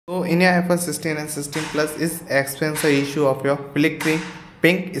So in your iPhone 16 and 16 Plus is experiencing the issue of your flickering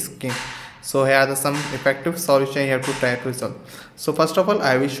pink screen. So here are some effective solution you have to try to resolve. So first of all,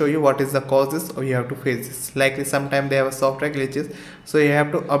 I will show you what is the causes or you have to face this. Likely sometime they have a software glitches, so you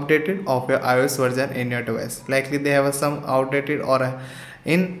have to update it of your iOS version in your device. Likely they have some outdated or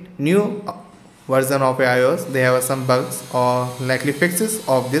in new version of your iOS they have some bugs or likely fixes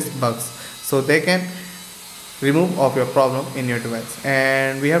of these bugs, so they can remove of your problem in your device.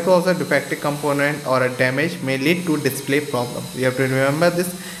 And we have to also defective component or a damage may lead to display problem. You have to remember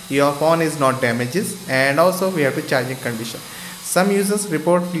this, your phone is not damages. And also we have to charging condition. Some users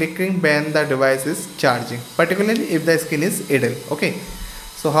report flickering when the device is charging, particularly if the screen is idle. Okay,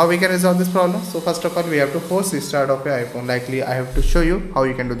 so how we can resolve this problem? So first of all, we have to force restart of your iPhone. Likely I have to show you how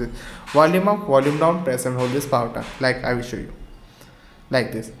you can do this. Volume up, volume down, press and hold this power button, like I will show you,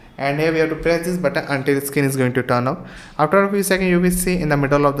 like this. And here we have to press this button until the screen is going to turn off. After a few seconds you will see in the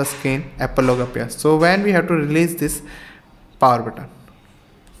middle of the screen Apple logo appears. So when we have to release this power button,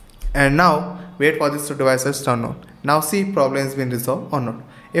 and now wait for this device to turn on. Now see problem has been resolved or not.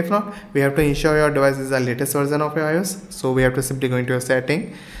 If not, we have to ensure your device is the latest version of your iOS. So we have to simply go into your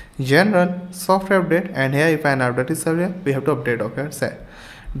setting, general, software update, and here if an update is available, we have to update of your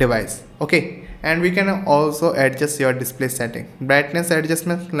device. Okay, and we can also adjust your display setting. Brightness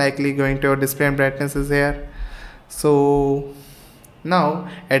adjustment, likely going to your display and brightness is here. So now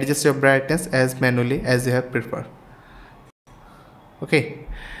adjust your brightness as manually as you have preferred. Okay,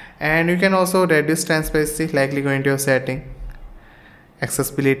 and you can also reduce transparency, likely going to your setting,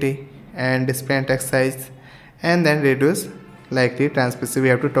 accessibility and display and text size, and then reduce likely transparency. We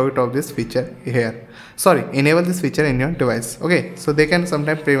have to turn off this feature here, sorry, enable this feature in your device. Okay, so they can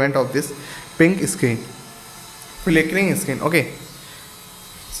sometimes prevent of this pink screen, flickering screen. Okay,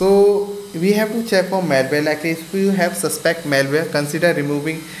 so we have to check for malware. Likely if you have suspect malware, consider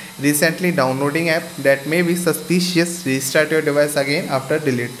removing recently downloading app that may be suspicious. Restart your device again after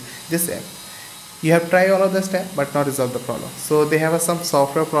delete this app. You have tried all of the steps but not resolve the problem. So they have some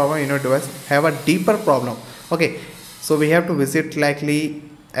software problem in your device, have a deeper problem. Okay, so we have to visit likely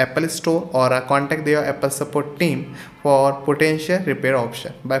Apple Store or contact their Apple support team for potential repair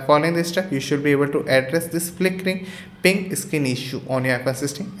option. By following this step, you should be able to address this flickering pink screen issue on your iPhone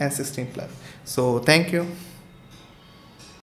 16 and 16 Plus. So thank you.